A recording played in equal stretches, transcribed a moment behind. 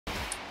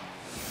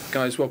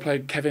Guys, well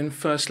played. Kevin,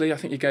 firstly, I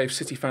think you gave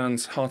City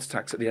fans heart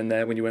attacks at the end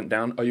there when you went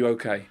down. Are you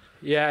okay?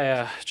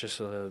 Yeah, just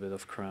a little bit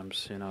of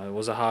cramps. You know, it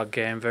was a hard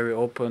game, very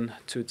open.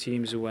 Two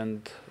teams who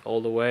went all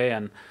the way,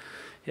 and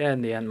yeah,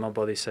 in the end, my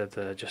body said,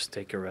 just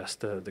take a rest.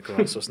 The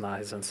grass was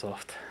nice and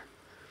soft.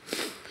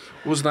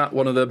 Was that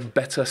one of the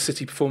better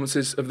City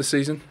performances of the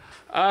season?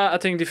 I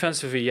think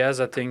defensively, yes.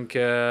 I think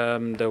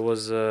there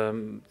was,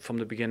 from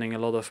the beginning, a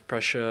lot of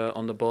pressure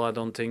on the ball. I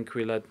don't think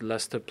we let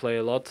Leicester play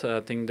a lot.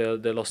 I think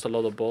they lost a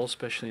lot of balls,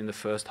 especially in the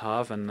first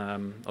half. And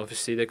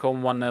obviously, they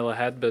come 1-0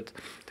 ahead, but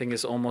I think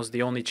it's almost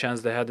the only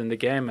chance they had in the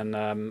game. And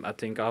I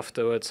think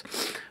afterwards,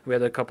 we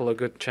had a couple of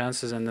good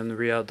chances. And then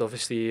Riyad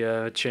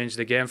obviously changed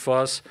the game for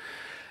us.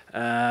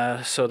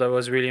 So that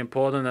was really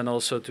important. And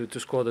also to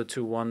score the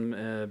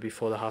 2-1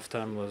 before the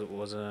halftime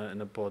was an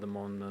important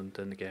moment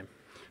in the game.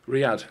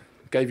 Riyad,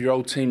 gave your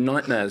old team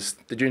nightmares.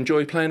 Did you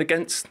enjoy playing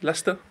against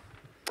Leicester?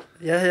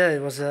 Yeah.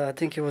 It was. I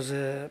think it was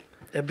a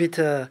bit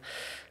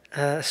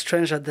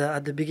strange at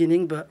the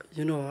beginning, but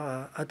you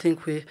know, I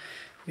think we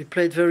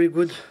played very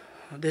good.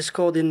 They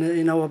scored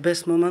in our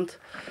best moment,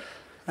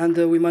 and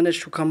we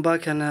managed to come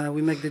back and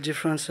we make the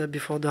difference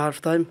before the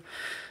half time.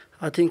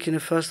 I think in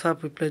the first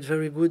half we played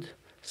very good.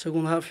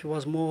 Second half it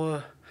was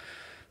more.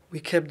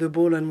 We kept the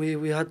ball and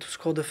we had to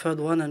score the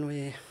third one, and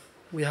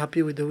we're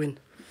happy with the win.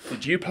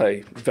 Did you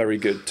play very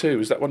good too?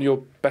 Was that one of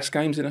your best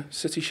games in a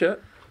City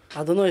shirt?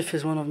 I don't know if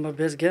it's one of my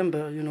best games,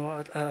 but you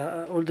know,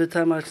 all the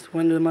time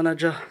when the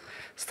manager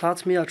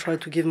starts me, I try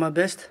to give my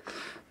best.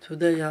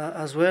 Today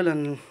as well,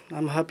 and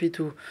I'm happy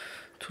to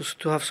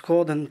have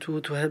scored and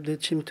to help the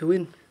team to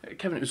win.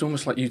 Kevin, it was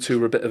almost like you two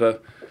were a bit of a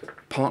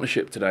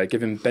partnership today,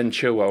 giving Ben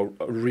Chilwell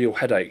a real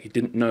headache. He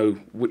didn't know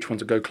which one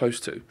to go close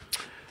to.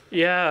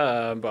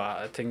 Yeah, but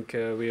I think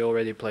we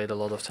already played a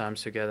lot of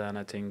times together, and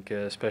I think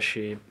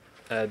especially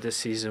this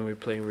season we're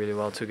playing really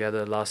well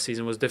together. Last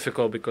season was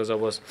difficult because I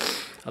was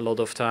a lot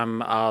of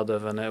time out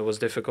of, and it was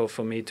difficult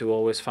for me to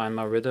always find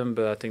my rhythm.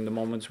 But I think the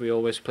moments we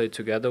always played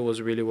together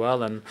was really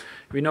well, and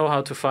we know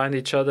how to find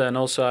each other. And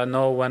also I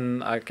know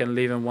when I can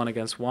leave him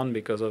 1-against-1,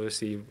 because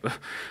obviously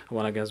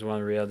 1-against-1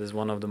 Riyad is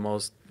one of the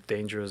most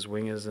dangerous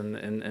wingers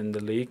in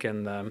the league,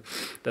 and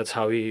that's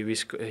how he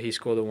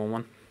scored the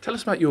 1-1. Tell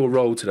us about your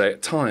role today.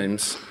 At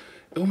times,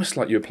 almost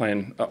like you were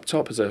playing up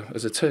top as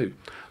a two.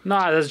 No,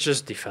 that's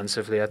just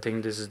defensively. I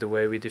think this is the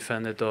way we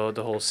defended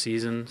the whole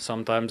season.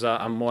 Sometimes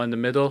I'm more in the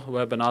middle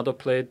where Bernardo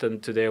played,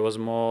 and today I was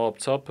more up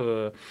top.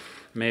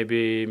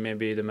 Maybe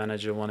the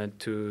manager wanted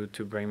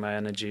to bring my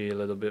energy a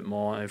little bit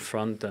more in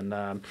front,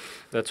 and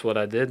that's what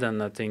I did.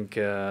 And I think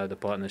the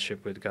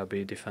partnership with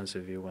Gabi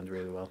defensively went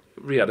really well.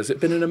 Riyad, has it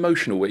been an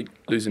emotional week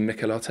losing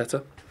Mikel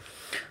Arteta?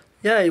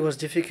 Yeah, it was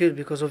difficult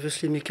because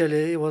obviously Mikel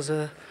he was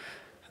an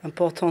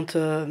important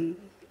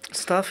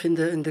staff in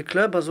the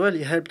club as well.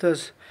 He helped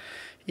us.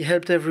 He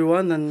helped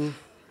everyone, and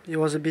he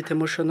was a bit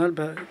emotional,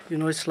 but you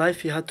know, it's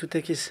life. He had to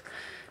take his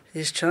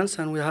chance,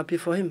 and we're happy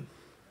for him.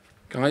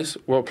 Guys,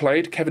 well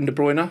played. Kevin De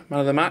Bruyne, man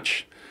of the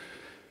match.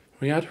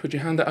 Riyad, would you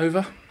hand it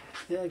over?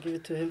 Yeah, give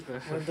it to him.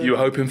 Well you were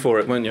hoping for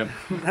it, weren't you?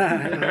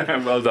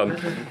 Well done.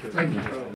 Thank you.